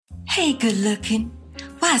Hey, good looking.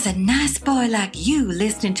 Why's a nice boy like you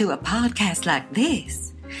listening to a podcast like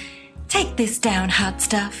this? Take this down, hot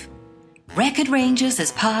stuff. Record Rangers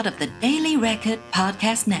is part of the Daily Record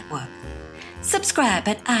Podcast Network. Subscribe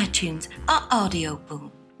at iTunes or Audio Boom.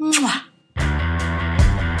 Mwah!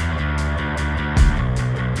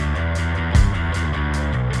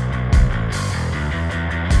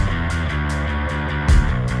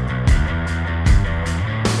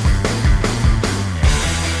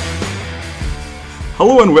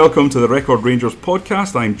 Hello and welcome to the Record Rangers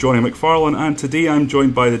podcast. I'm Johnny McFarlane and today I'm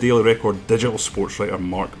joined by the Daily Record digital sports writer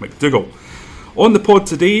Mark McDougall. On the pod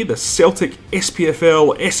today, the Celtic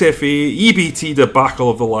SPFL, SFA, EBT debacle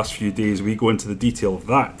of the last few days. We go into the detail of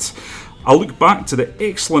that. I'll look back to the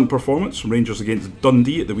excellent performance from Rangers against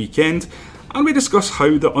Dundee at the weekend, and we discuss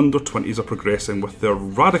how the under-20s are progressing with their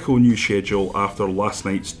radical new schedule after last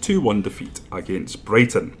night's 2-1 defeat against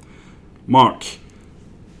Brighton. Mark,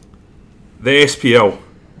 the SPL,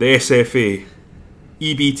 the SFA,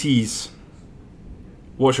 EBTs,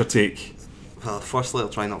 what's your take? Well, firstly, I'll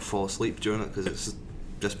try not to fall asleep during it because it's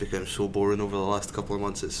just become so boring over the last couple of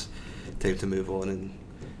months. It's time to move on and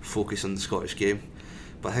focus on the Scottish game.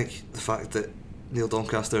 But I think the fact that Neil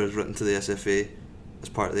Doncaster has written to the SFA as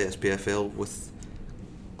part of the SPFL with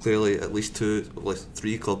clearly at least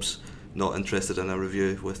three clubs not interested in a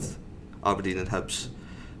review, with Aberdeen and Hibs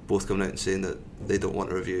both coming out and saying that they don't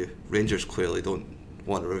want a review. Rangers clearly don't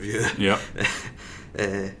want a review. Yeah.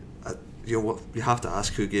 You have to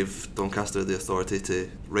ask who gave Doncaster the authority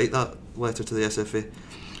to write that letter to the SFA,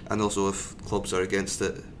 and also if clubs are against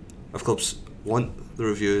it. If clubs want the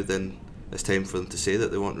review, then it's time for them to say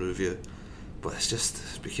that they want a review. But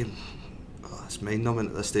it's mind-numbing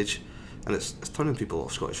at this stage, and it's turning people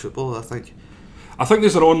off Scottish football, I think. I think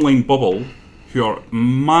there's an online bubble who are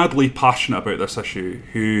madly passionate about this issue,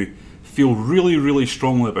 who feel really, really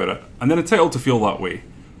strongly about it, and they're entitled to feel that way.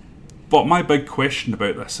 But my big question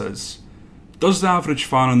about this is, does the average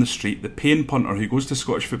fan on the street, the paying punter who goes to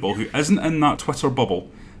Scottish football, who isn't in that Twitter bubble,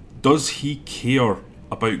 does he care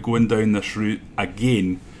about going down this route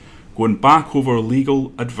again, going back over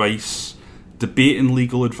legal advice, debating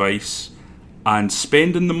legal advice, and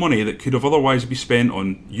spending the money that could have otherwise been spent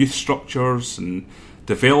on youth structures and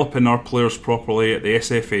developing our players properly at the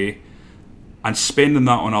SFA, and spending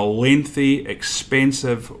that on a lengthy,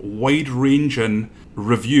 expensive, wide-ranging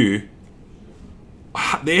review?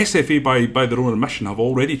 The SFA, by their own admission, have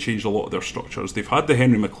already changed a lot of their structures. They've had the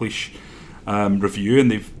Henry McLeish review,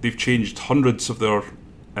 and they've changed hundreds of their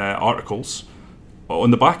articles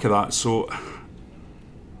on the back of that. So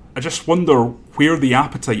I just wonder where the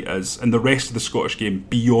appetite is in the rest of the Scottish game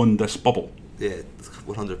beyond this bubble. Yeah,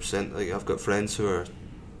 100%. Like, I've got friends who are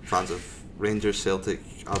fans of Rangers, Celtic,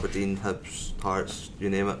 Aberdeen, Hibs, Hearts, you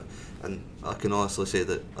name it, and I can honestly say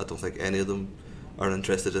that I don't think any of them are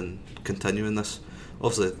interested in continuing this.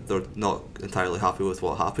 Obviously, they're not entirely happy with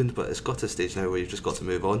what happened, but it's got to a stage now where you've just got to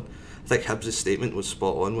move on. I think Hibs' statement was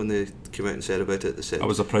spot on when they came out and said about it. They said, I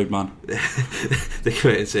was a proud man. They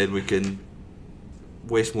came out and said we can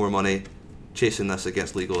waste more money chasing this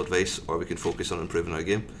against legal advice, or we can focus on improving our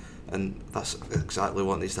game. And that's exactly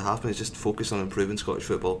what needs to happen, is just focus on improving Scottish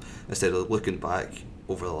football instead of looking back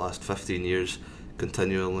over the last 15 years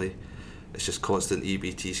continually. It's just constant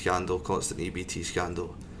EBT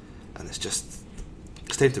scandal, and it's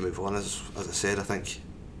time to move on. As I said, I think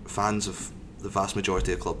fans of the vast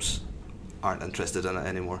majority of clubs aren't interested in it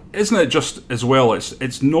anymore. Isn't it just, as well,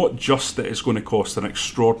 it's not just that it's going to cost an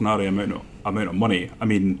extraordinary amount of money. I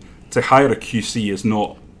mean, to hire a QC is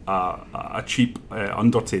not a cheap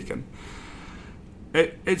undertaking.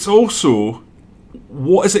 It's also,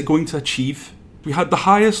 what is it going to achieve? We had the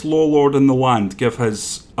highest law lord in the land give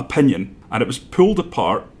his opinion, and it was pulled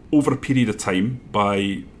apart over a period of time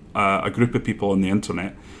by a group of people on the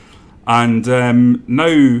internet. And now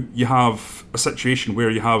you have a situation where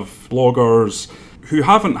you have bloggers who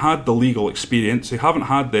haven't had the legal experience, who haven't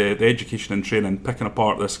had the education and training picking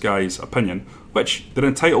apart this guy's opinion, which they're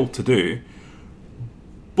entitled to do.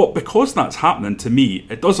 But because that's happening, to me,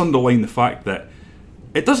 it does underline the fact that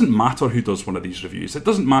it doesn't matter who does one of these reviews. It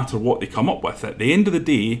doesn't matter what they come up with. At the end of the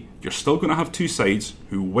day, you're still going to have two sides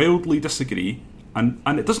who wildly disagree, and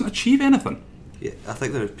it doesn't achieve anything. Yeah, I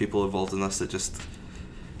think there are people involved in this that just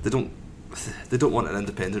they don't want an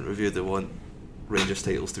independent review. They want Rangers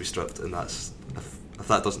titles to be stripped, and that's if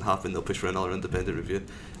that doesn't happen, they'll push for another independent review,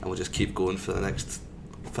 and we'll just keep going for the next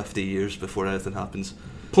 50 years before anything happens.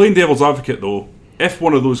 Playing devil's advocate, though, if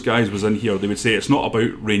one of those guys was in here, they would say it's not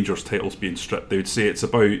about Rangers titles being stripped. They would say it's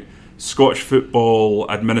about Scottish football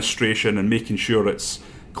administration and making sure it's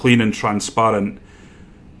clean and transparent.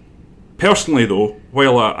 Personally, though,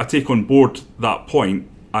 while I take on board that point,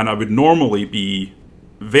 and I would normally be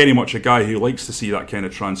very much a guy who likes to see that kind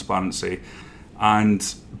of transparency,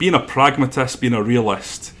 and being a pragmatist, being a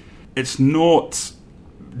realist, it's not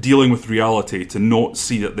dealing with reality to not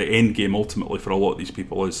see that the end game ultimately for a lot of these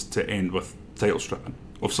people is to end with title stripping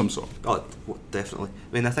of some sort. Oh, definitely.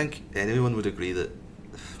 I mean, I think anyone would agree that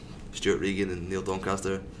Stuart Regan and Neil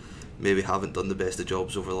Doncaster maybe haven't done the best of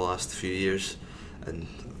jobs over the last few years, and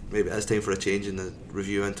maybe it is time for a change in the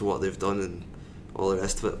review into what they've done and all the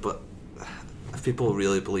rest of it. But if people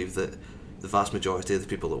really believe that the vast majority of the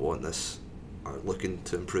people that want this are looking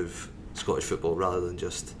to improve Scottish football rather than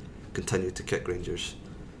just continue to kick Rangers,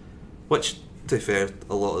 which, to be fair,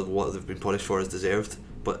 a lot of what they've been punished for is deserved,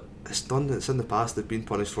 but it's in the past, they've been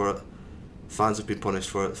punished for it, fans have been punished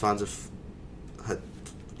for it, fans have had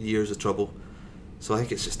years of trouble, so I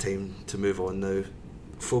think it's just time to move on now,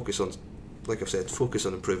 focus on, like I've said, focus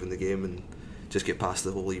on improving the game and just get past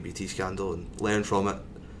the whole EBT scandal and learn from it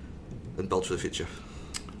and build for the future.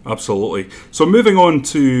 Absolutely. So moving on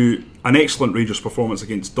to an excellent Rangers performance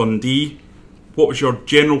against Dundee, what was your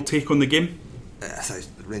general take on the game? I thought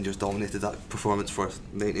Rangers dominated that performance for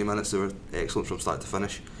 90 minutes. They were excellent from start to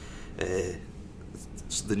finish.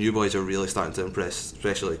 The new boys are really starting to impress,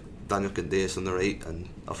 especially Daniel Candeias on the right and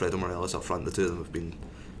Alfredo Morelos up front. The two of them have been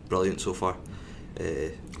brilliant so far.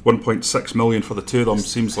 1.6 million for the two of them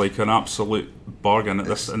seems like an absolute bargain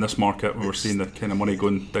in this market when we're seeing the kind of money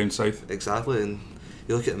going down south. Exactly, and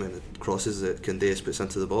you look at the amount of crosses that Candeias puts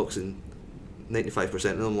into the box, and 95%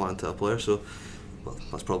 of them land to a player. So, well,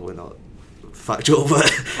 that's probably not factual, but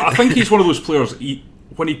I think he's one of those players.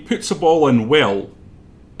 When he puts a ball in well,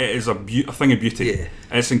 it is a thing of beauty. Yeah.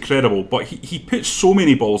 It's incredible. But he puts so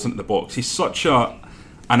many balls into the box. He's such an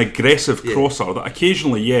aggressive crosser that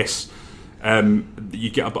occasionally, yes, you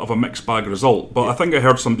get a bit of a mixed bag result. But I think I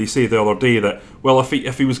heard somebody say the other day that, well,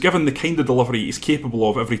 if he was given the kind of delivery he's capable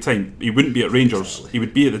of every time, he wouldn't be at Rangers. Exactly. He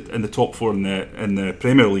would be in the top four in the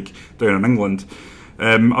Premier League down in England.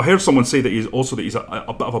 I heard someone say that he's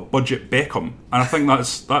a bit of a budget Beckham, and I think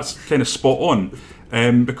that's kind of spot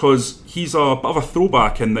on, because he's a bit of a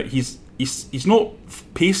throwback in that he's not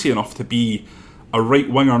pacey enough to be a right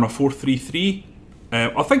winger in a 4-3-3.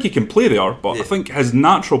 I think he can play there, but I think his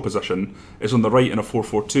natural position is on the right in a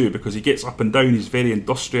 4-4-2 because he gets up and down, he's very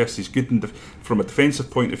industrious, he's good from a defensive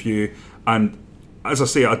point of view, and as I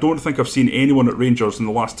say, I don't think I've seen anyone at Rangers in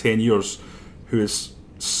the last 10 years who is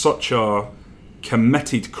such a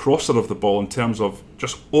committed crosser of the ball in terms of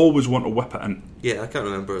just always want to whip it in. Yeah, I can't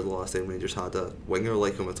remember the last time Rangers had a winger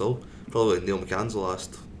like him at all. Probably Neil McCann's the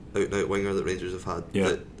last out-and-out winger that Rangers have had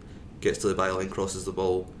that gets to the byline, crosses the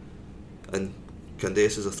ball, and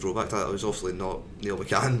Candeias is a throwback to that. It was obviously not Neil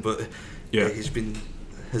McCann, but he's been,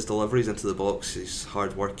 his deliveries into the box, he's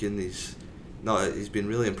hard working, he's been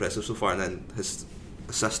really impressive so far, and then his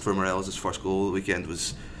assist for Morelos' first goal of the weekend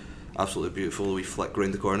was absolutely beautiful, the wee flick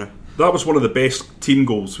round the corner. That was one of the best team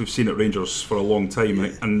goals we've seen at Rangers for a long time,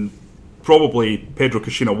 and probably Pedro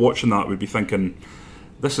Caixinha watching that would be thinking,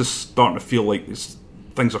 this is starting to feel like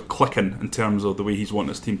things are clicking in terms of the way he's wanting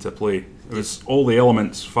his team to play. It was all the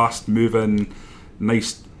elements, fast moving,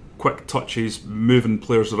 nice quick touches, moving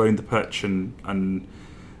players around the pitch and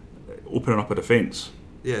opening up a defence.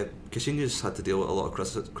 Yeah, Caixinha's had to deal with a lot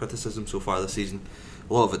of criticism so far this season.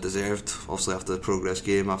 A lot of it deserved, obviously after the Progress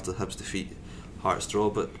game, after Hibs defeat Hearts draw,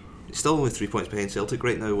 but he's still only 3 points behind Celtic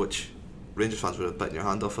right now, which Rangers fans would have bitten your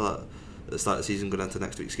hand off for that at the start of the season going into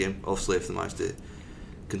next week's game. Obviously if they manage to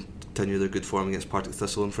continue their good form against Partick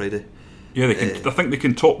Thistle on Friday. Yeah, they can. I think they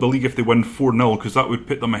can top the league if they win 4-0, because that would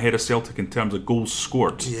put them ahead of Celtic in terms of goals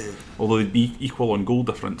scored. Yeah. Although they'd be equal on goal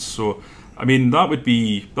difference. So, I mean, that would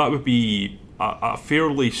be a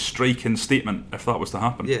fairly striking statement if that was to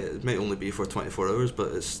happen. Yeah, it might only be for 24 hours,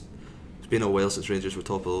 but it's been a while since Rangers were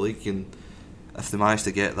top of the league, and if they manage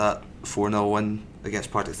to get that 4-0 win against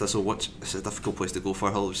Partick Thistle, which is a difficult place to go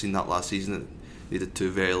for Hull, we've seen that last season, it needed 2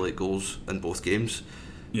 very late goals in both games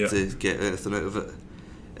to get anything out of it.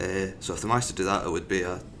 So if they managed to do that, it would be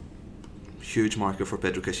a huge marker for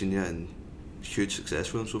Pedro Caixinha and huge success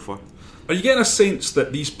for him so far. Are you getting a sense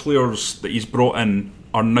that these players that he's brought in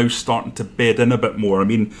are now starting to bed in a bit more? I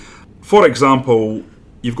mean, for example,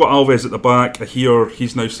 you've got Alves at the back. I hear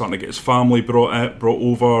he's now starting to get his family brought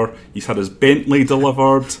over. He's had his Bentley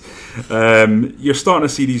delivered. You're starting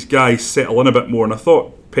to see these guys settle in a bit more, and I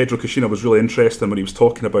thought Pedro Caixinha was really interesting when he was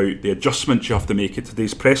talking about the adjustments you have to make at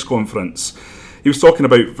today's press conference. He was talking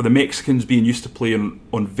about for the Mexicans being used to playing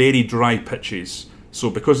on very dry pitches, so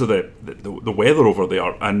because of the weather over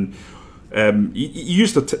there, and You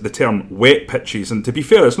used the term wet pitches, and to be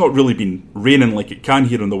fair, it's not really been raining like it can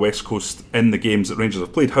here on the West Coast in the games that Rangers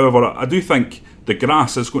have played. However, I do think the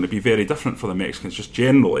grass is going to be very different for the Mexicans, just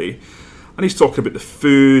generally. And he's talking about the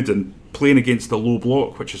food and playing against the low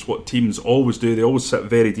block, which is what teams always do. They always sit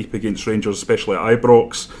very deep against Rangers, especially at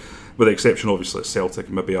Ibrox, with the exception, obviously, of Celtic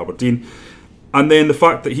and maybe Aberdeen. And then the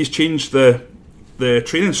fact that he's changed the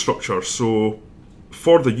training structure, so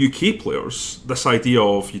for the UK players, this idea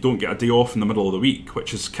of you don't get a day off in the middle of the week,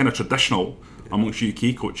 which is kind of traditional amongst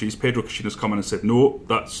UK coaches. Pedro Caixinha's come in and said, no,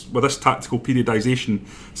 that's with this tactical periodisation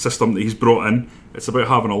system that he's brought in, it's about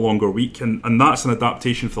having a longer week, and that's an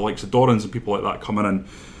adaptation for the likes of Dorrans and people like that coming in.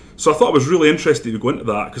 So I thought it was really interesting to go into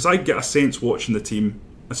that, because I get a sense watching the team,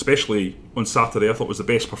 especially on Saturday, I thought it was the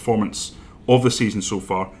best performance of the season so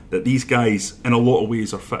far, that these guys in a lot of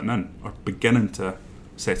ways are fitting in, are beginning to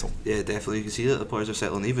settle. Yeah, definitely. You can see that the players are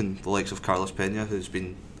settling. Even the likes of Carlos Pena, who's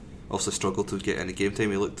been also struggled to get any game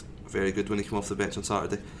time. He looked very good when he came off the bench on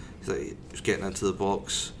Saturday. He was getting into the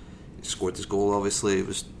box, he scored his goal obviously, he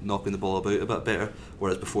was knocking the ball about a bit better,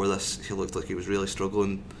 whereas before this he looked like he was really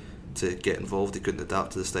struggling to get involved. He couldn't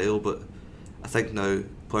adapt to the style, but I think now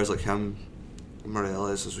players like him,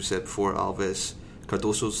 Morelos, as we said before, Alves,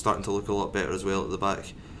 Cardoso's starting to look a lot better as well at the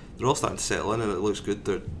back. They're all starting to settle in and it looks good.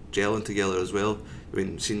 They're gelling together as well. I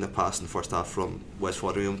mean, seen the pass in the first half from West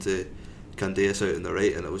Foderingham to Candeias out in the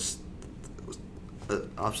right, and it was an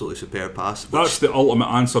absolutely superb pass. That's the ultimate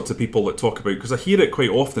answer to people that talk about, because I hear it quite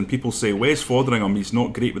often, people say Wes Foderingham, he's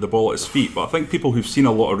not great with the ball at his feet, but I think people who've seen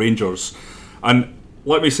a lot of Rangers, and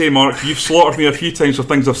let me say, Mark, you've slaughtered me a few times for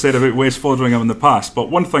things I've said about Wes Foderingham in the past, but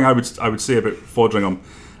one thing I would say about Foderingham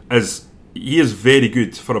is he is very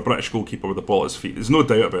good for a British goalkeeper with the ball at his feet. There's no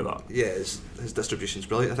doubt about that. Yeah, his distribution's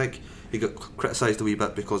brilliant. I think he got criticised a wee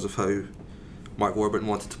bit because of how Mark Warburton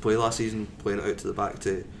wanted to play last season, playing it out to the back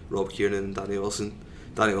to Rob Kieran and Danny Wilson.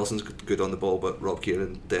 Danny Wilson's good on the ball, but Rob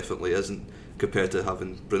Kieran definitely isn't, compared to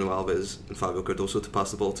having Bruno Alves and Fabio Cardoso to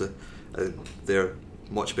pass the ball to. And they're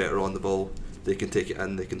much better on the ball. They can take it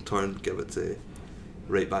in, they can turn, give it to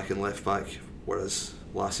right back and left back, whereas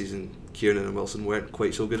last season Kieran and Wilson weren't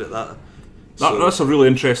quite so good at that. That's a really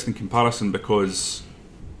interesting comparison, because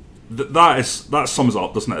that sums it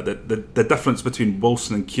up, doesn't it? The difference between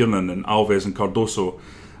Wilson and Kiernan and Alves and Cardoso,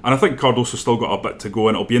 and I think Cardoso's still got a bit to go,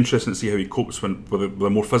 and it'll be interesting to see how he copes with the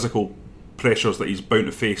more physical pressures that he's bound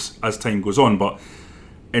to face as time goes on. But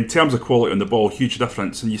in terms of quality on the ball, huge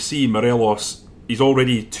difference. And you see Morelos, he's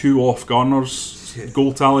already 2 off Garner's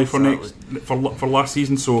goal tally for last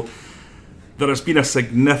season, so there has been a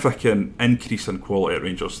significant increase in quality at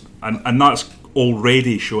Rangers, and that's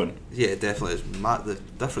already showing. Yeah, definitely. The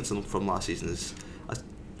difference from last season is,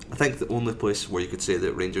 I think the only place where you could say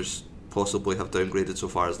that Rangers possibly have downgraded so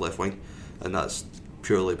far is left wing, and that's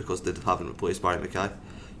purely because they haven't replaced Barry Mackay.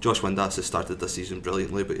 Josh Windass has started this season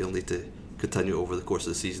brilliantly, but he'll need to continue over the course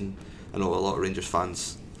of the season. I know a lot of Rangers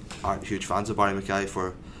fans aren't huge fans of Barry Mackay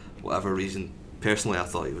for whatever reason. Personally, I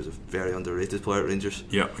thought he was a very underrated player at Rangers.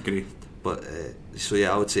 Yeah, agree. But so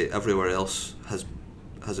yeah, I would say everywhere else has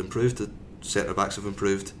improved. The centre backs have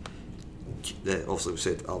improved. Obviously, we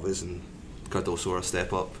said Alves and Cardoso are a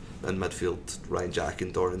step up. In midfield, Ryan Jack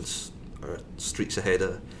and Dorrans are streets ahead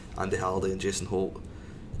of Andy Halliday and Jason Holt.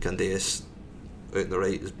 Candeias out on the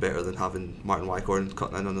right is better than having Martin Wycorn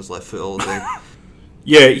cutting in on his left foot all the time.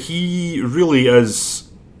 Yeah, he really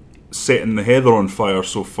is setting the heather on fire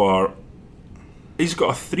so far. He's got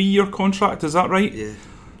a 3-year contract, is that right? Yeah.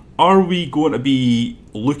 Are we going to be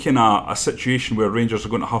looking at a situation where Rangers are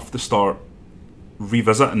going to have to start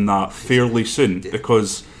revisiting that fairly soon? Yeah.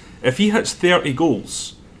 Because if he hits 30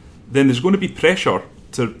 goals, then there's going to be pressure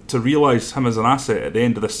to realise him as an asset at the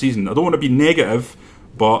end of this season. I don't want to be negative,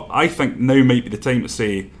 but I think now might be the time to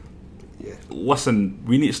say, listen,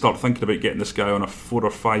 we need to start thinking about getting this guy on a 4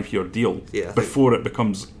 or 5 year deal before it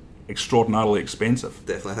becomes extraordinarily expensive.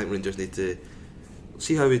 Definitely, I think Rangers need to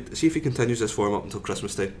see if he continues this form up until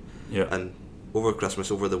Christmas time. Yeah. And over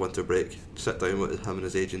Christmas, over the winter break, sit down with him and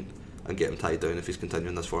his agent and get him tied down if he's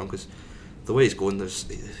continuing this form, because the way he's going,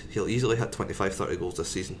 he'll easily hit 25-30 goals this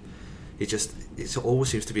season. It always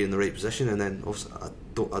seems to be in the right position, and then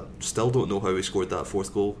I still don't know how he scored that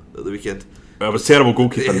 4th goal at the weekend. It was terrible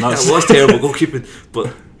goalkeeping. It was terrible goalkeeping,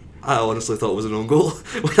 but I honestly thought it was an own goal.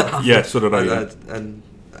 Yeah, so did I. And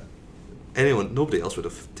nobody else would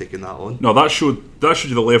have taken that on. No, that showed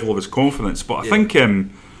you the level of his confidence. But I think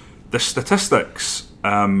the statistics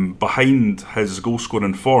behind his goal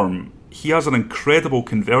scoring form, he has an incredible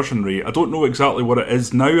conversion rate. I don't know exactly what it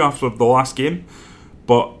is now after the last game,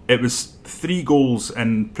 but it was 3 goals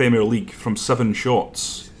in Premier League from 7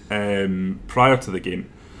 shots prior to the game.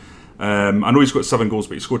 I know he's got 7 goals,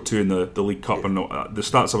 but he scored 2 in the League Cup, and the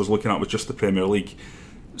stats I was looking at was just the Premier League.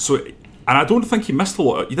 So, and I don't think he missed a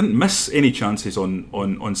lot. He didn't miss any chances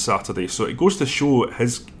on Saturday. So it goes to show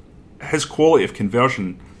his quality of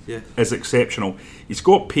conversion is exceptional. He's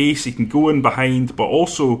got pace. He can go in behind, but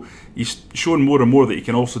also he's shown more and more that he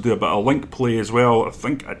can also do a bit of link play as well. I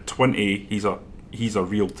think at 20, he's a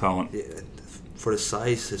real talent. Yeah, for his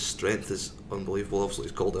size, his strength is unbelievable. Obviously,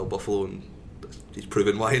 he's called El Buffalo, and he's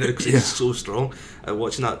proven why now because he's so strong.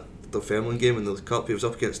 Watching the Dunfermline game in the Cup, he was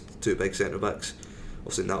up against 2 big centre backs.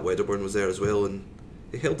 Obviously, Nat Wedderburn was there as well, and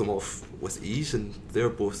he held them off with ease. And they're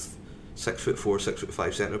both 6'4",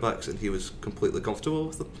 6'5" centre backs, and he was completely comfortable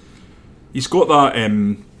with them. He's got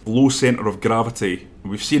that low centre of gravity.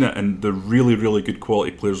 We've seen it in the really, really good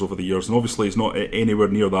quality players over the years, and obviously he's not anywhere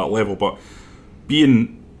near that level. But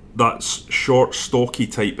being that short, stocky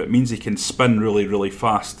type, it means he can spin really, really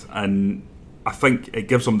fast, and I think it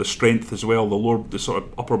gives him the strength as well, the sort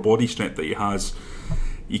of upper body strength that he has.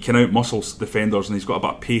 He can out-muscle defenders, and he's got a bit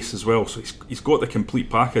of pace as well, so he's got the complete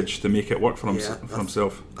package to make it work for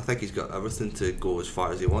himself. I think he's got everything to go as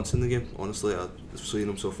far as he wants in the game. Honestly, I've seen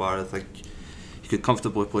him so far. I think he could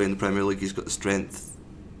comfortably play in the Premier League. He's got the strength,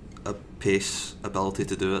 a pace, ability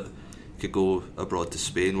to do it. He could go abroad to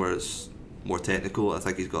Spain where it's more technical. I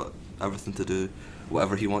think he's got everything to do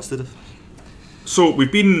whatever he wants to do. So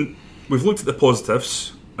we've looked at the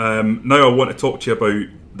positives. Now I want to talk to you about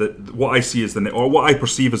what I see as what I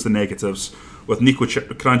perceive as the negatives with Nico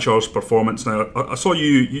Kranjčar's performance. Now I saw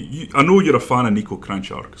you I know you're a fan of Nico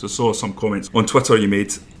Kranjčar because I saw some comments on Twitter you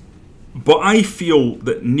made, but I feel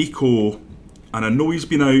that Nico, and I know he's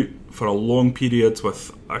been out for a long period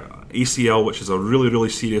with ACL, which is a really, really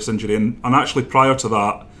serious injury, and actually prior to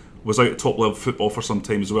that was out at top level football for some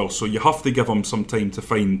time as well, so you have to give him some time to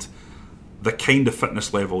find the kind of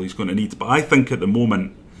fitness level he's going to need. But I think at the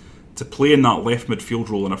moment, to play in that left midfield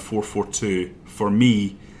role in a 4-4-2, for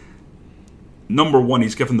me, number one,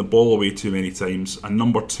 he's given the ball away too many times, and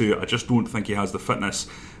number two, I just don't think he has the fitness.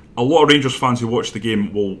 A lot of Rangers fans who watch the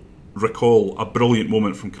game will recall a brilliant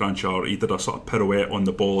moment from Kranjčar. He did a sort of pirouette on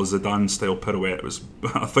the ball, a Zidane style pirouette. It was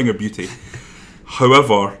a thing of beauty.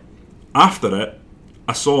 However, after it,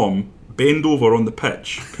 I saw him bend over on the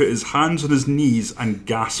pitch, put his hands on his knees and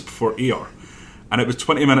gasp for air, and it was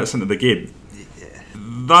 20 minutes into the game.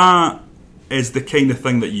 That is the kind of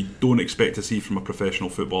thing that you don't expect to see from a professional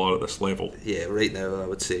footballer at this level. Yeah, right now I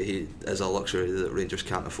would say he is a luxury that Rangers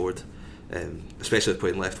can't afford, especially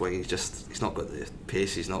playing left wing. He's not got the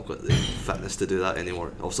pace, he's not got the fitness to do that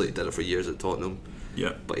anymore. Obviously he did it for years at Tottenham,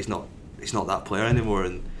 but he's not that player anymore.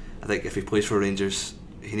 And I think if he plays for Rangers,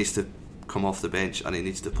 he needs to come off the bench and he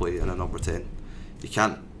needs to play in a number 10. He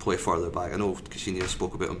can't play further back. I know Caixinha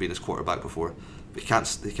spoke about him being his quarterback before, but he can't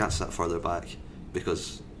sit further back,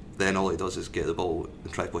 because then all he does is get the ball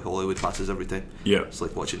and try to play Hollywood passes every time. Yeah, it's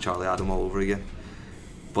like watching Charlie Adam all over again.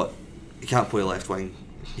 But he can't play left wing.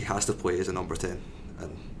 He has to play as a number 10,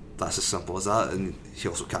 and that's as simple as that. And he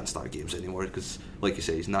also can't start games anymore because, like you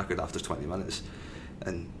say, he's knackered after 20 minutes.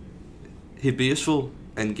 And he'd be useful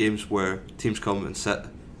in games where teams come and sit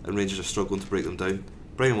and Rangers are struggling to break them down.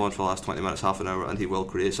 Bring him on for the last 20 minutes, half an hour, and he will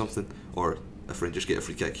create something. Or if Rangers get a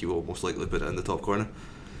free kick, he will most likely put it in the top corner.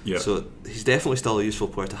 Yeah. So he's definitely still a useful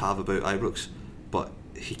player to have about Ibrox, but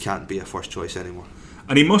he can't be a first choice anymore.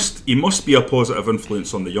 And he must be a positive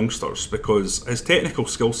influence on the youngsters, because his technical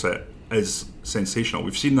skill set is sensational.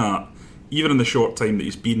 We've seen that even in the short time that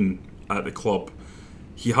he's been at the club.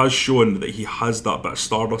 He has shown that he has that bit of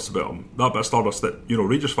stardust about him. That bit of stardust that,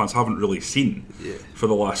 Rangers fans haven't really seen for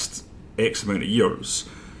the last X amount of years.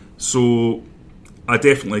 So I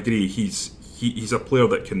definitely agree. He's a player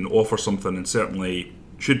that can offer something, and certainly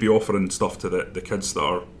should be offering stuff to the kids that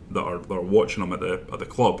are watching him at the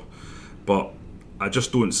club. But I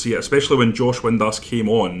just don't see it, especially when Josh Windass came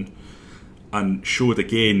on and showed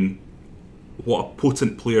again what a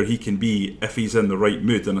potent player he can be if he's in the right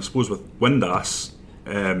mood. And I suppose with Windass,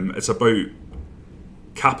 it's about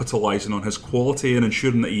capitalising on his quality and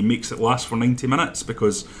ensuring that he makes it last for 90 minutes,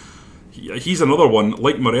 because he's another one,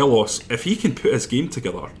 like Morelos. If he can put his game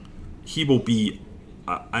together, he will be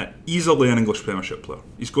easily an English Premiership player.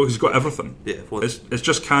 He's got everything. Yeah, it's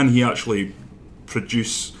just, can he actually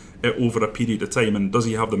produce it over a period of time, and does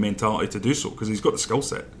he have the mentality to do so? Because he's got the skill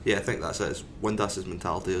set. Yeah, I think that's it. Windass's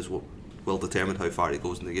mentality is what will determine how far he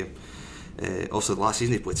goes in the game. Also, last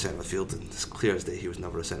season he played centre midfield, and it's clear as day he was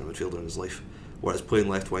never a centre midfielder in his life. Whereas playing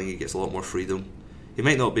left wing, he gets a lot more freedom. He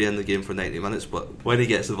might not be in the game for 90 minutes, but when he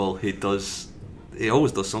gets the ball, he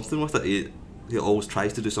always does something with it. He always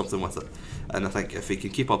tries to do something with it. And I think if he can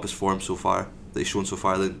keep up his form so far, that he's shown so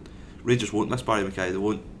far, then Rangers won't miss Barry Mackay. They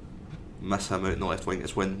won't miss him out in the left wing.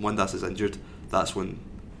 It's when Windass is injured, that's when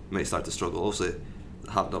we might start to struggle. Obviously, it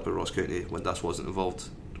happened up at Ross County. Windass wasn't involved.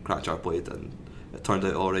 Cratchar played, and it turned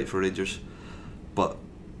out all right for Rangers. But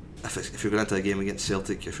if you're going into a game against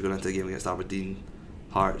Celtic, if you're going into a game against Aberdeen,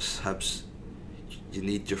 Hearts, Hibs, you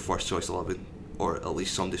need your first choice 11, or at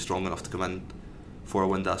least somebody strong enough to come in for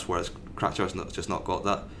Windass, whereas Cratchar's just not got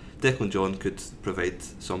that. Declan John could provide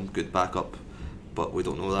some good backup, but we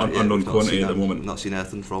don't know that yet. Unknown quantity at the moment. Not seen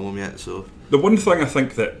anything from him yet. So the one thing I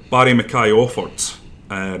think that Barry Mackay offered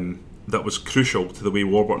that was crucial to the way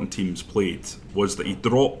Warburton teams played was that he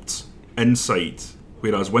dropped inside,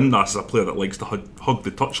 whereas Windass is a player that likes to hug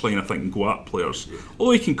the touchline, I think, and go at players. Yeah.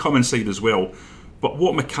 Although he can come inside as well. But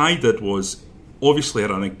what Mackay did was, obviously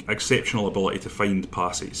had an exceptional ability to find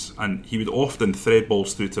passes, and he would often thread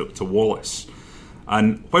balls through to Wallace.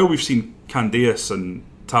 And while we've seen Candeas and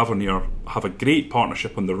Tavernier have a great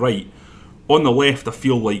partnership on the right, on the left I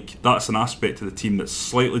feel like that's an aspect of the team that's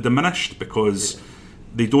slightly diminished because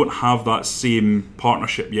they don't have that same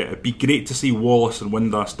partnership yet. It'd be great to see Wallace and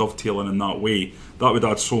Windass dovetailing in that way. That would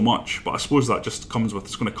add so much, but I suppose that just comes with,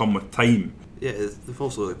 it's going to come with time. Yeah, they've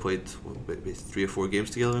also played maybe 3 or 4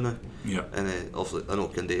 games together now. Yeah. And also, I know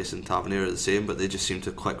Candeas and Tavernier are the same, but they just seem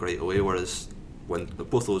to click right away, whereas when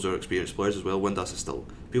both those are experienced players as well. Windass is still,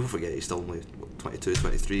 people forget he's still only 22,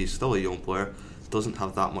 23, he's still a young player, doesn't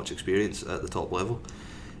have that much experience at the top level.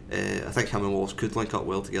 I think him and Wallace could link up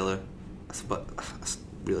well together, but I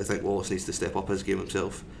really think Wallace needs to step up his game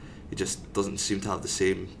himself. He just doesn't seem to have the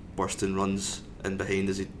same bursting runs in behind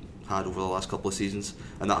as he had over the last couple of seasons,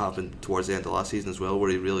 and that happened towards the end of last season as well, where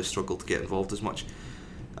he really struggled to get involved as much,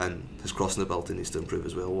 and his crossing ability needs to improve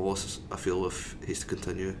as well. Wallace, I feel, if he's to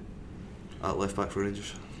continue at left back for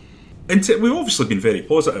Rangers. And we've obviously been very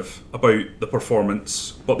positive about the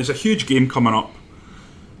performance, but there's a huge game coming up.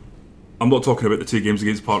 I'm not talking about the 2 games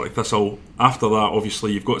against Partick Thistle. After that,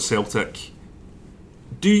 obviously, you've got Celtic.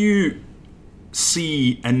 Do you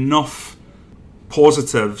see enough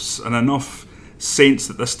positives and enough sense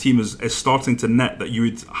that this team is starting to knit that you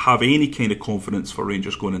would have any kind of confidence for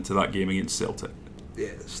Rangers going into that game against Celtic? Yeah,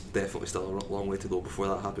 it's definitely still a long way to go before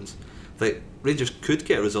that happens. Like, Rangers could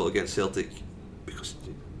get a result against Celtic because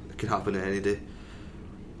it could happen any day,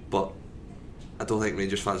 but I don't think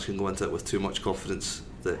Rangers fans can go into it with too much confidence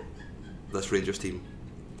that this Rangers team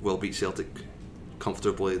will beat Celtic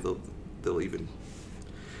comfortably. They'll even.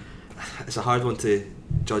 It's a hard one to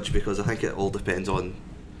judge because I think it all depends on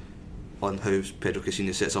how Pedro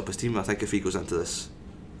Caixinha sets up his team. I think if he goes into this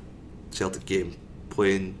Celtic game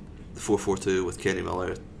playing the 4-4-2 with Kenny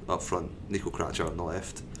Miller up front, Nico Cratchar on the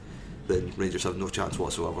left, then Rangers have no chance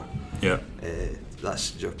whatsoever. Yeah,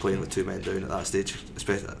 you're playing with 2 men down at that stage.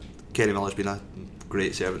 Especially Kenny Miller's been a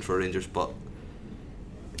great servant for Rangers, but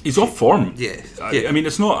he's off form. Yeah. I mean,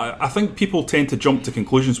 it's not. I think people tend to jump to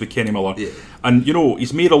conclusions with Kenny Miller, yeah. And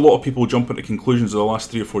he's made a lot of people jumping to conclusions in the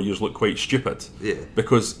last 3 or 4 years look quite stupid. Yeah.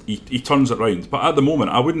 Because he turns it round. But at the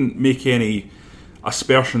moment, I wouldn't make any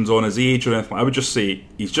aspersions on his age or anything. I would just say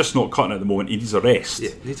he's just not cutting it at the moment. He needs a rest.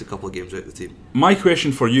 Yeah, he needs a couple of games out of the team. My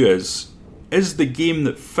question for you is the game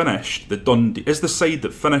that finished the Dundee, is the side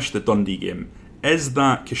that finished the Dundee game, is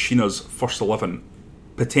that Caixinha's first 11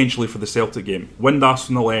 potentially for the Celtic game? Windass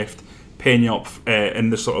on the left, Pena up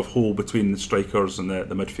in the sort of hole between the strikers and the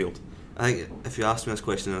midfield. I think if you asked me this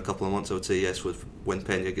question in a couple of months, I would say yes, when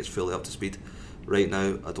Pena gets fully up to speed. Right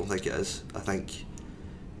now, I don't think it is. I think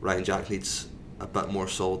Ryan Jack needs a bit more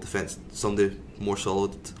solid defence, somebody more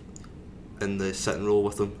solid in the sitting role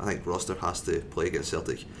with him. I think Roster has to play against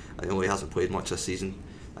Celtic. I know he hasn't played much this season,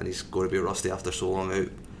 and he's going to be rusty after so long out,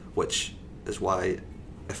 which is why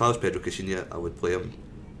if I was Pedro Caixinha, I would play him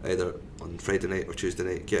either on Friday night or Tuesday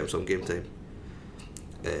night, get him some game time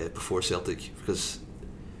before Celtic, because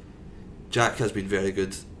Jack has been very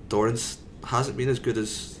good. Dorrance hasn't been as good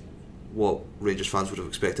as what Rangers fans would have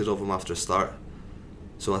expected of him after a start.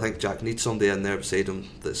 So I think Jack needs somebody in there beside him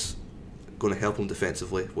that's going to help him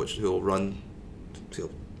defensively, who will run.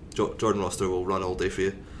 Jordan Roster will run all day for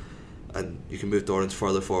you, and you can move Dorrance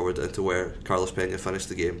further forward into where Carlos Pena finished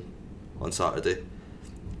the game on Saturday,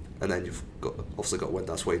 and then you've obviously got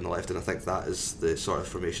Windass wide on the left, and I think that is the sort of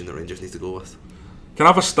formation that Rangers need to go with. Can I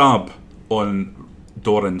have a stab on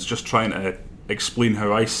Dorrance, just trying to explain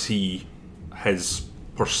how I see his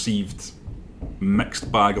perceived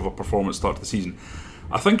mixed bag of a performance start to the season?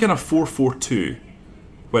 I think in a 4-4-2,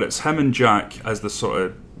 where it's him and Jack as the sort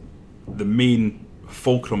of the main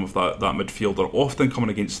fulcrum of that midfield, are often coming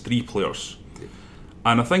against 3 players. Yeah.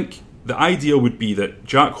 And I think the idea would be that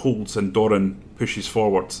Jack holds and Doran pushes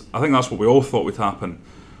forward. I think that's what we all thought would happen.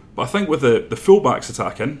 But I think with the full-backs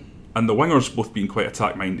attacking and the wingers both being quite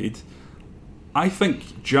attack-minded, I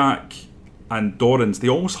think Jack and Dorrans, they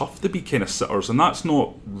almost have to be kind of sitters, and that's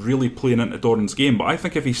not really playing into Dorrans' game. But I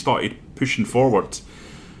think if he started pushing forward,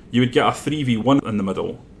 you would get a 3v1 in the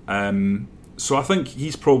middle. So I think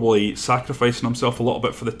he's probably sacrificing himself a little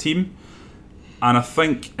bit for the team. And I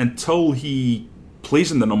think until he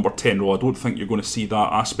plays in the number 10 role, I don't think you're going to see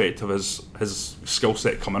that aspect of his skill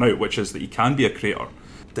set coming out, which is that he can be a creator.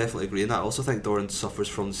 Definitely agree. And I also think Dorrans suffers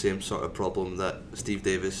from the same sort of problem that Steve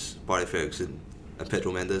Davis, Barry Ferguson and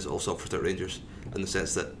Pedro Mendes all suffered at Rangers, in the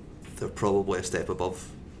sense that they're probably a step above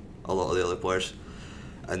a lot of the other players.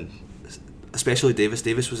 And especially Davis.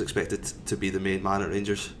 Davis was expected to be the main man at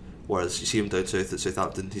Rangers, whereas you see him down south at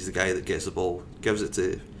Southampton, he's the guy that gets the ball, gives it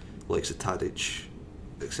to likes of Tadic,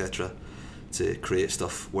 etc., to create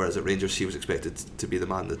stuff, whereas at Rangers he was expected to be the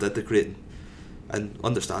man that did the creating. And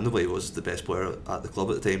understandably, he was the best player at the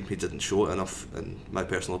club at the time. He didn't show it enough, in my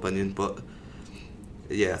personal opinion, but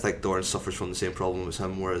yeah, I think Dorrans suffers from the same problem as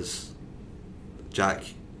him, whereas Jack,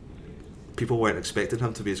 people weren't expecting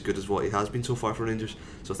him to be as good as what he has been so far for Rangers,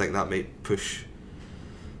 so I think that might cause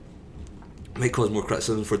more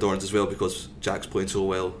criticism for Dorrans as well, because Jack's playing so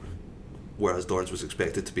well, whereas Dorrans was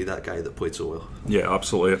expected to be that guy that played so well. Yeah,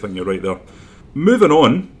 absolutely, I think you're right there. Moving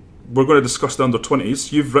on, we're going to discuss the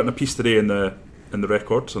under-20s. You've written a piece today in the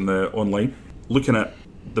records and the online, looking at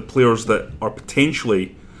the players that are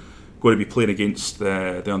potentially going to be playing against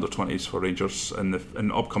the under-20s for Rangers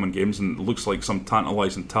in upcoming games, and it looks like some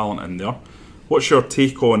tantalising talent in there. What's your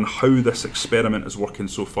take on how this experiment is working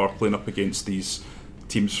so far, playing up against these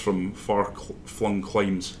teams from far-flung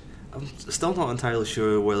climes? I'm still not entirely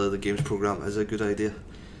sure whether the games programme is a good idea.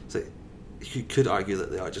 It's like, you could argue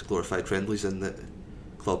that they are just glorified friendlies, and that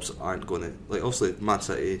clubs aren't going to, like, obviously Man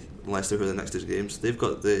City and Leicester, who are the next two games, they've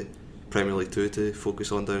got the Premier League 2 to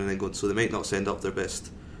focus on down in England, so they might not send up their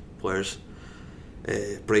best players.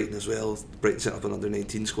 Brighton as well. Brighton set up an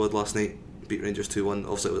under-19 squad last night, beat Rangers 2-1.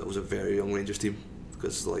 Obviously it was a very young Rangers team,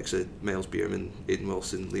 because the likes of Miles Bierman, Aidan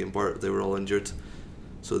Wilson, Liam Burt, they were all injured,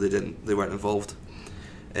 so they weren't involved.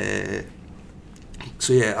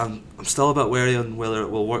 So yeah, I'm still a bit wary on whether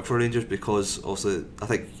it will work for Rangers, because also I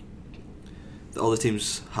think all the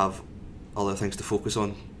teams have other things to focus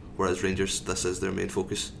on, whereas Rangers, this is their main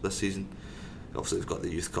focus this season. Obviously they've got the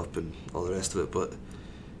Youth Cup and all the rest of it, but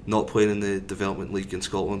not playing in the Development League in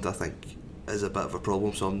Scotland, I think, is a bit of a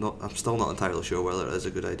problem. So I'm still not entirely sure whether it is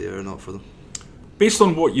a good idea or not for them. Based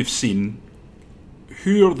on what you've seen,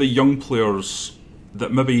 who are the young players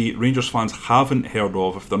that maybe Rangers fans haven't heard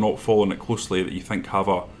of, if they're not following it closely, that you think have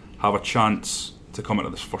a chance to come into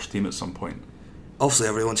this first team at some point? Obviously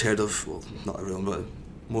everyone's heard of, well, not everyone, but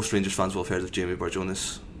most Rangers fans will have heard of Jamie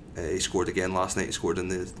Barjonas. He scored again last night. He scored in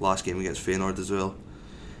the last game against Feyenoord as well.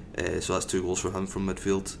 So that's 2 goals for him from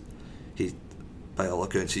midfield. He, by all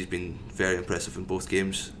accounts, he's been very impressive in both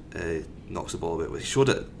games. Knocks the ball about. He showed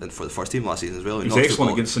it for the first team last season as well. He was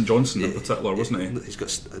excellent against St Johnstone in particular, wasn't he? He's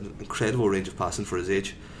got an incredible range of passing for his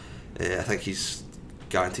age. I think he's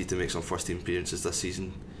guaranteed to make some first team appearances this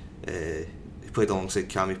season. He played alongside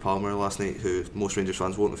Cammy Palmer last night, who most Rangers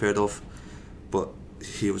fans won't have heard of, but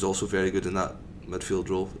he was also very good in that midfield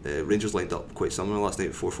role. Rangers lined up quite similar last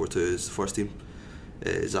night, 4-4-2 as the first team.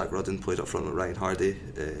 Zach Rudden played up front with Ryan Hardy.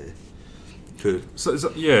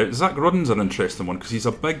 Zach Rudden's an interesting one, because he's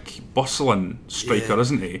a big, bustling striker,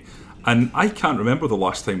 isn't he? And I can't remember the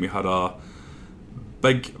last time we had a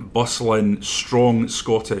big, bustling, strong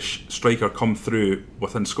Scottish striker come through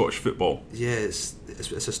within Scottish football. Yeah, it's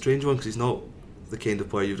a strange one, because he's not the kind of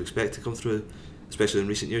player you'd expect to come through, especially in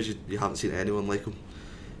recent years. You haven't seen anyone like him,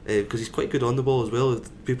 because he's quite good on the ball as well.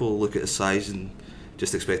 People look at his size and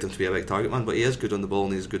just expect him to be a big target man, but he is good on the ball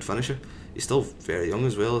and he's a good finisher. He's still very young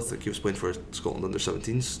as well. I think he was playing for Scotland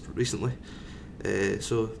under-17s recently.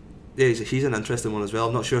 So yeah, he's an interesting one as well.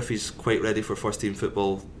 I'm not sure if he's quite ready for first team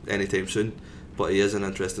football anytime soon, but he is an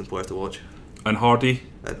interesting player to watch. And Hardy?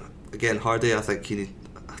 Again, Hardy, I think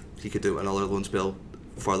he could do another loan spell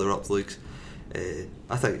further up the leagues.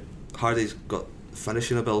 I think Hardy's got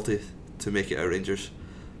finishing ability to make it at Rangers,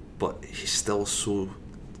 but he's still so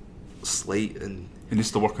slight, and he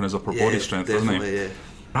needs to work on his upper body strength, doesn't he? Yeah.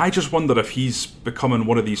 I just wonder if he's becoming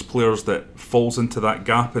one of these players that falls into that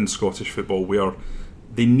gap in Scottish football where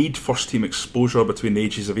they need first team exposure between the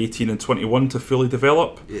ages of 18 and 21 to fully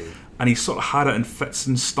develop. Yeah. And he's sort of had it in fits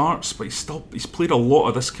and starts, but he's played a lot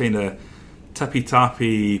of this kind of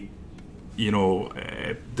tippy-tappy,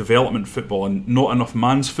 development football and not enough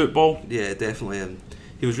man's football. Yeah, definitely. And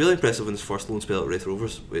he was really impressive in his first loan spell at Raith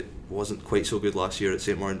Rovers. It wasn't quite so good last year at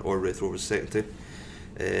St Mirren or Raith Rovers' second time.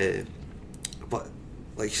 But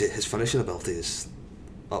like you said, his finishing ability is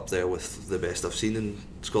up there with the best I've seen in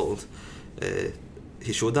Scotland.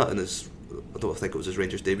 He showed that in his, I don't think it was his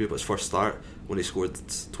Rangers debut, but his first start when he scored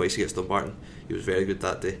twice against Dumbarton. He was very good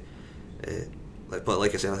that day. But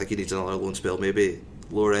like I said, I think he needs another loan spell, maybe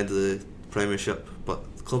lower end of the Premiership,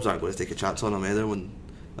 but the clubs aren't going to take a chance on him either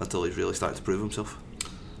until he's really starting to prove himself.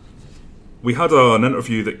 We had an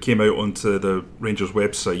interview that came out onto the Rangers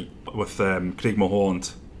website with Craig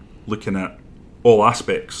Mulholland looking at all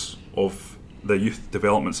aspects of the youth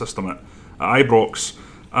development system at Ibrox,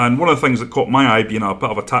 and one of the things that caught my eye, being a bit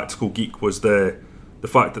of a tactical geek, was the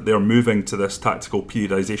fact that they're moving to this tactical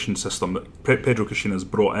periodisation system that Pedro Caixinha has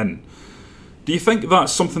brought in. Do you think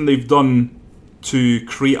that's something they've done to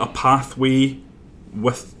create a pathway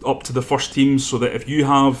up to the first team, so that if you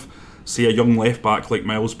have, say, a young left back like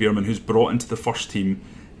Miles Bierman who's brought into the first team,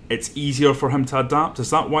 it's easier for him to adapt? Is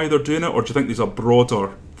that why they're doing it, or do you think there's a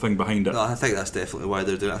broader thing behind it? No, I think that's definitely why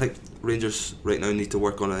they're doing it. I think Rangers right now need to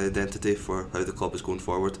work on an identity for how the club is going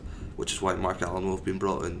forward, which is why Mark Allen will have been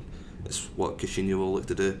brought in. It's what Caixinha will look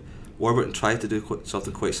to do. Warburton tried to do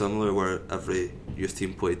something quite similar, where every youth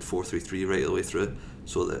team played 4-3-3 right the way through,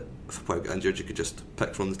 so that if a player got injured, you could just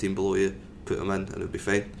pick from the team below you, put them in, and it would be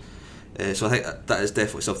fine. So I think that is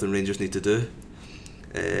definitely something Rangers need to do.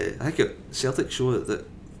 I think Celtic show that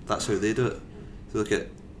that's how they do it. If you look at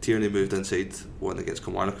Tierney moved inside one against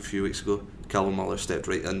Kilmarnock a few weeks ago. Callum Muller stepped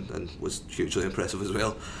right in and was hugely impressive as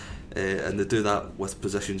well. And they do that with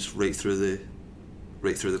positions right through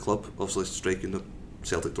the club. Obviously, striking, the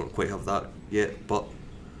Celtic don't quite have that yet, but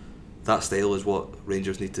that style is what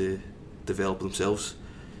Rangers need to develop themselves.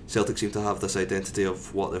 Celtic seem to have this identity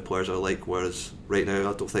of what their players are like, whereas right now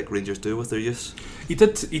I don't think Rangers do with their youths. He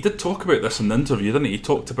did talk about this in the interview, didn't he? He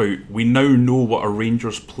talked about, we now know what a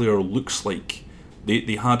Rangers player looks like.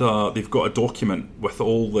 They've got a document with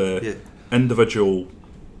all the individual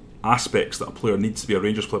aspects that a player needs to be a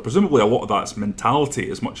Rangers player. Presumably a lot of that's mentality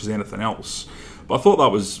as much as anything else. But I thought that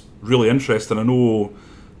was really interesting. I know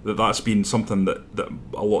that's been something that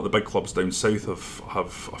a lot of the big clubs down south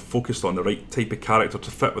have focused on, the right type of character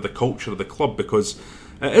to fit with the culture of the club, because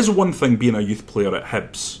it is one thing being a youth player at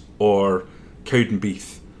Hibs or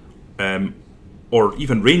Cowdenbeath or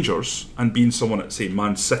even Rangers, and being someone at, say,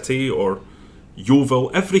 Man City or Yeovil.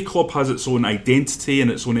 Every club has its own identity and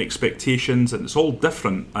its own expectations, and it's all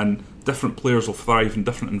different, and different players will thrive in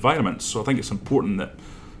different environments. So I think it's important that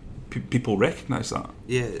people recognise that.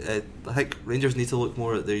 Yeah, I think Rangers need to look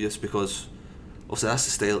more at their youths, because obviously that's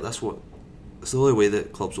the style, it's the only way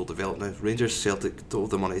that clubs will develop now. Rangers, Celtic don't have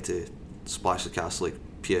the money to splash the cash like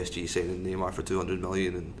PSG signing Neymar for 200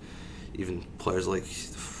 million, and even players like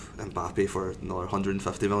Mbappe for another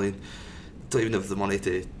 150 million. Don't even have the money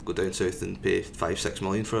to go down south and pay 5-6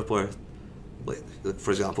 million for a player. Like,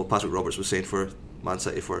 for example, Patrick Roberts was signed for Man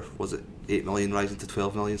City for, was it 8 million rising to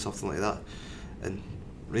 12 million, something like that. And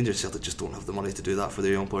Rangers, Celtic just don't have the money to do that for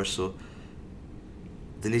their young players, so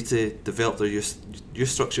they need to develop their youth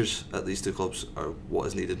structures at these two clubs are what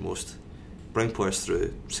is needed most. Bring players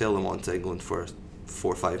through, sell them on to England for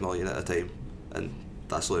 4 or 5 million at a time, and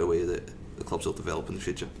that's the way that the clubs will develop in the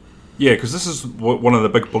future. Yeah, because this is one of the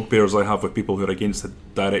big bugbears I have with people who are against the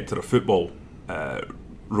director of football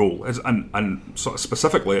role, and sort of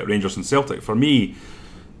specifically at Rangers and Celtic. For me,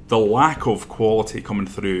 the lack of quality coming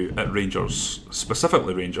through at Rangers,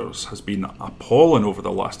 specifically Rangers, has been appalling over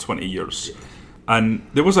the last 20 years. And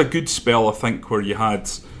there was a good spell, I think, where you had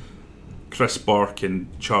Chris Burke and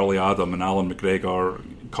Charlie Adam and Alan McGregor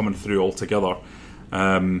coming through all together.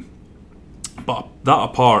 But that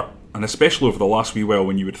apart, and especially over the last wee while,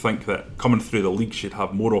 when you would think that coming through the leagues you'd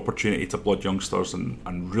have more opportunity to blood youngsters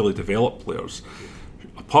and really develop players,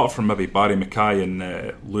 apart from maybe Barry Mackay and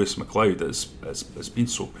Lewis McLeod, it's been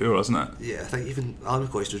so poor, hasn't it? Yeah, I think even Alan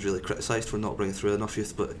McCoist was really criticised for not bringing through enough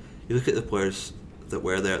youth, but you look at the players that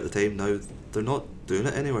were there at the time now, they're not doing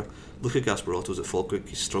it anywhere. Look at Gasparotto's at Falkirk,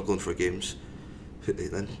 he's struggling for games.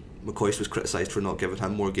 Then McCoist was criticised for not giving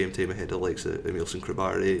him more game time ahead of likes of Emilson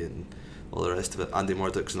Kribari and all the rest of it. Andy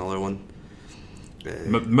Murdoch's another one.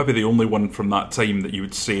 Maybe the only one from that time that you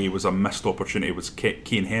would say was a missed opportunity was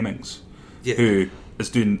Kane Hemmings, who is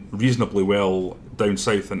doing reasonably well down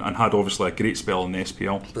south and had obviously a great spell in the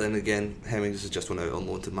SPL. But then again, Hemmings has just went out on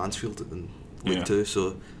loan to Mansfield in League 2,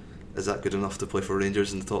 so is that good enough to play for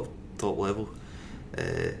Rangers in the top level?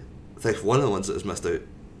 I think one of the ones that has missed out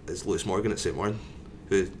is Lewis Morgan at St Mirren,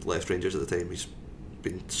 who left Rangers at the time. He's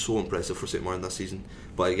been so impressive for St Mirren this season,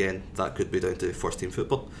 but again, that could be down to first team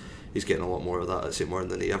football. He's getting a lot more of that at St Mirren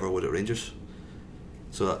than he ever would at Rangers.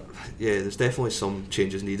 So there's definitely some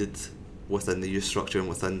changes needed within the youth structure and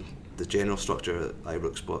within the general structure at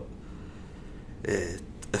Ibrox, but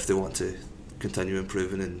if they want to continue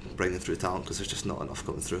improving and bringing through talent, because there's just not enough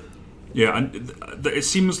coming through. Yeah, and it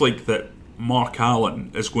seems like that Mark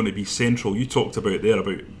Allen is going to be central. You talked about there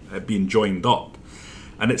about being joined up,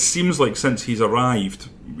 and it seems like since he's arrived,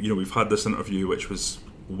 we've had this interview which was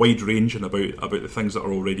wide-ranging about the things that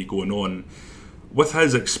are already going on. With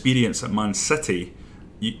his experience at Man City,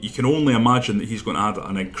 you can only imagine that he's going to add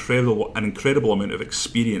an incredible amount of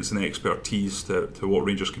experience and expertise to what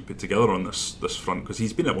Rangers can put together on this front, because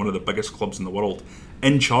he's been at one of the biggest clubs in the world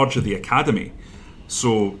in charge of the academy.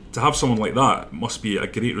 So to have someone like that must be a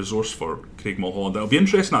great resource for Craig Mulholland. It'll be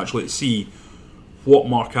interesting actually to see what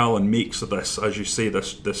Mark Allen makes of this, as you say,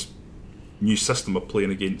 this new system of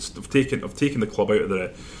playing against, of taking the club out of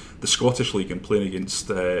the Scottish League and playing against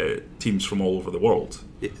teams from all over the world.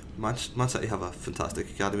 Yeah, Man City have a fantastic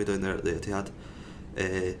academy down there at the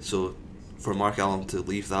Etihad. So for Mark Allen to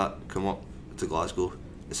leave that, come up to Glasgow,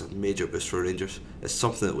 it's a major boost for Rangers. It's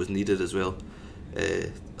something that was needed as well.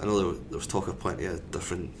 I know there was talk of plenty of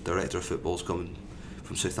different director of footballs coming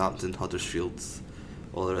from Southampton, Huddersfield,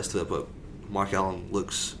 all the rest of it, but Mark Allen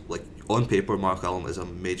looks like, on paper, Mark Allen is a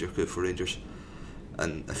major coup for Rangers,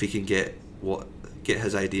 and if he can get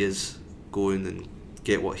his ideas going and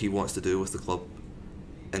get what he wants to do with the club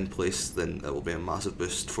in place, then it will be a massive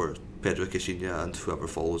boost for Pedro Caixinha and whoever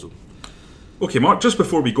follows him. Okay, Mark, just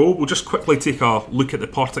before we go, we'll just quickly take a look at the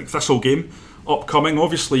Partick Thistle game upcoming.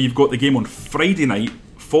 Obviously, you've got the game on Friday night,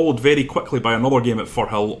 followed very quickly by another game at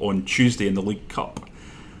Firhill on Tuesday in the League Cup.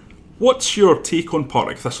 What's your take on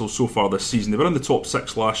Partick Thistle so far this season? They were in the top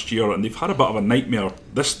 6 last year and they've had a bit of a nightmare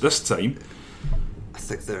this time. I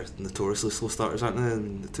think they're notoriously slow starters, aren't they?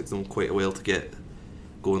 And it took them quite a while to get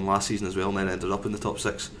going last season as well, and then ended up in the top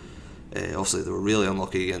 6. Obviously, they were really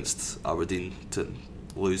unlucky against Aberdeen to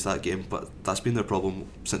lose that game, but that's been their problem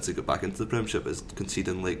since they got back into the Premiership, is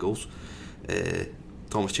conceding late goals.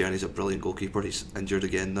 Thomas Tierney's a brilliant goalkeeper. He's injured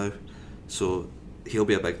again now, so he'll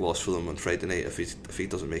be a big loss for them on Friday night if he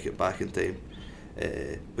doesn't make it back in time.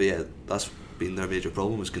 But yeah, that's been their major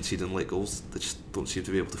problem, is conceding late goals. They just don't seem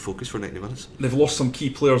to be able to focus for 90 minutes. They've lost some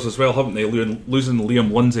key players as well, haven't they? Losing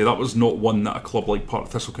Liam Lindsay, that was not one that a club like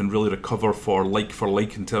Partick Thistle can really recover for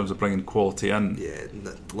like in terms of bringing quality in. Yeah,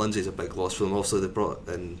 Lindsay's a big loss for them. Also, they brought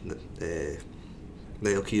in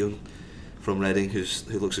Niall Keown from Reading,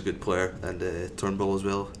 who looks a good player, and Turnbull as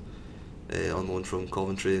well, on loan from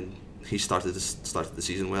Coventry, and he started the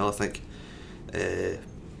season well, I think.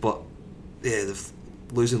 But yeah,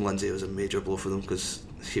 losing Lindsay was a major blow for them, because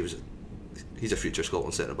he's a future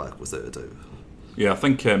Scotland centre back without a doubt. Yeah, I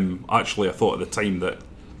think actually I thought at the time that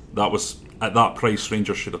was at that price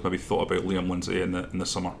Rangers should have maybe thought about Liam Lindsay in the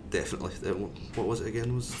summer. Definitely. What was it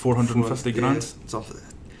again? Was 450 grand? Yeah, something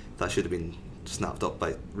that should have been snapped up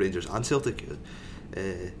by Rangers and Celtic.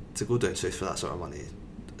 To go down south for that sort of money,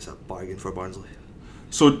 it's a bargain for Barnsley.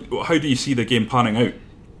 So how do you see the game panning out?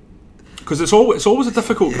 Because it's always a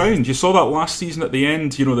difficult ground. You saw that last season at the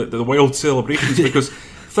end, the wild celebrations, because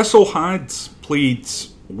Thistle had played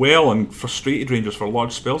well and frustrated Rangers for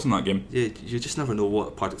large spells in that game. Yeah, you just never know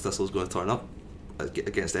what Partick Thistle is going to turn up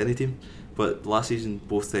against any team. But last season,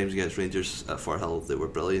 both times against Rangers at Firhill, they were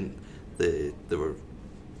brilliant. They were,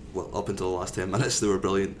 well, up until the last 10 minutes, they were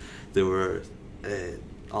brilliant. They were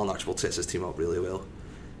Alan Archibald sets his team up really well.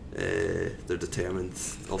 They're determined.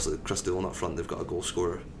 Also, Chris Dillon up front, they've got a goal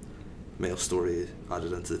scorer, Miles Story,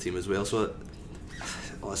 added into the team as well. So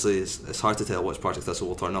honestly, it's hard to tell which Partick Thistle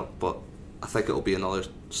will turn up, but I think it'll be another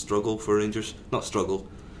struggle for Rangers. Not struggle,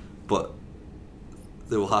 but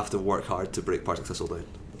they will have to work hard to break Partick Thistle down.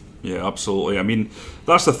 Yeah, absolutely. I mean,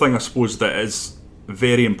 that's the thing I suppose that is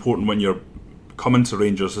very important when you're coming to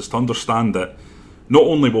Rangers, is to understand that not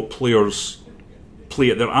only will players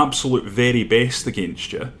play at their absolute very best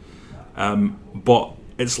against you, but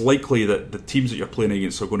it's likely that the teams that you're playing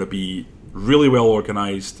against are going to be really well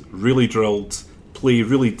organised, really drilled, play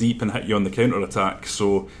really deep and hit you on the counter-attack,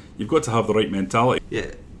 so you've got to have the right mentality.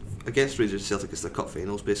 Yeah, against Rangers Celtic it's their cup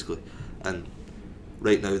finals basically, and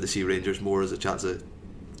right now they see Rangers more as a chance of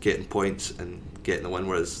getting points and getting the win,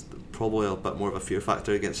 whereas probably a bit more of a fear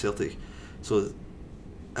factor against Celtic. So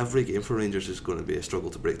every game for Rangers is going to be a struggle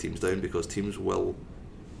to break teams down, because teams will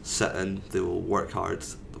sit in, they will work hard,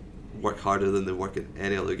 work harder than they work in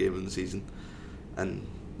any other game in the season, and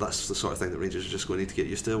that's the sort of thing that Rangers are just going to need to get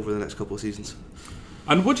used to over the next couple of seasons.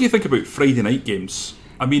 And what do you think about Friday night games?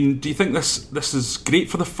 I mean, do you think this is great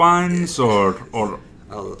for the fans, or?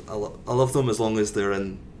 I love them as long as they're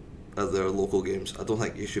in their local games. I don't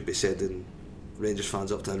think you should be sending Rangers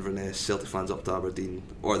fans up to Inverness, Celtic fans up to Aberdeen,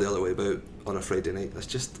 or the other way about on a Friday night. That's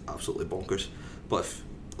just absolutely bonkers. But if,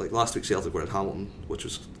 like last week, Celtic were in Hamilton, which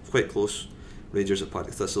was quite close, Rangers at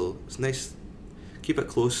Partick Thistle, it's nice. Keep it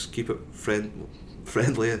close, keep it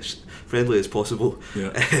friendly as possible.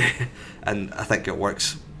 Yeah. And I think it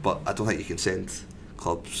works, but I don't think you can send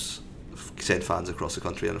fans across the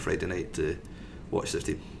country on a Friday night to watch this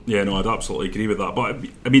team. Yeah, no, I'd absolutely agree with that. But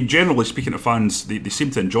I mean, generally speaking to fans, they seem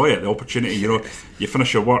to enjoy it, the opportunity. You know, you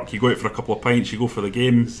finish your work, you go out for a couple of pints, you go for the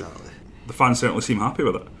game. Exactly. The fans certainly seem happy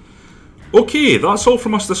with it. Okay, that's all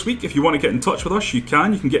from us this week. If you want to get in touch with us, you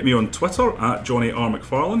can. You can get me on Twitter at Johnny R.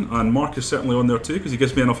 McFarlane, and Mark is certainly on there too because he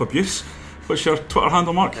gives me enough abuse. What's your Twitter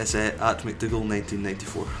handle, Mark? It's at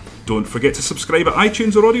McDougall1994. Don't forget to subscribe at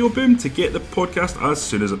iTunes or Audio Boom to get the podcast as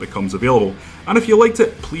soon as it becomes available. And if you liked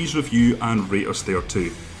it, please review and rate us there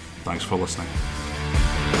too. Thanks for listening.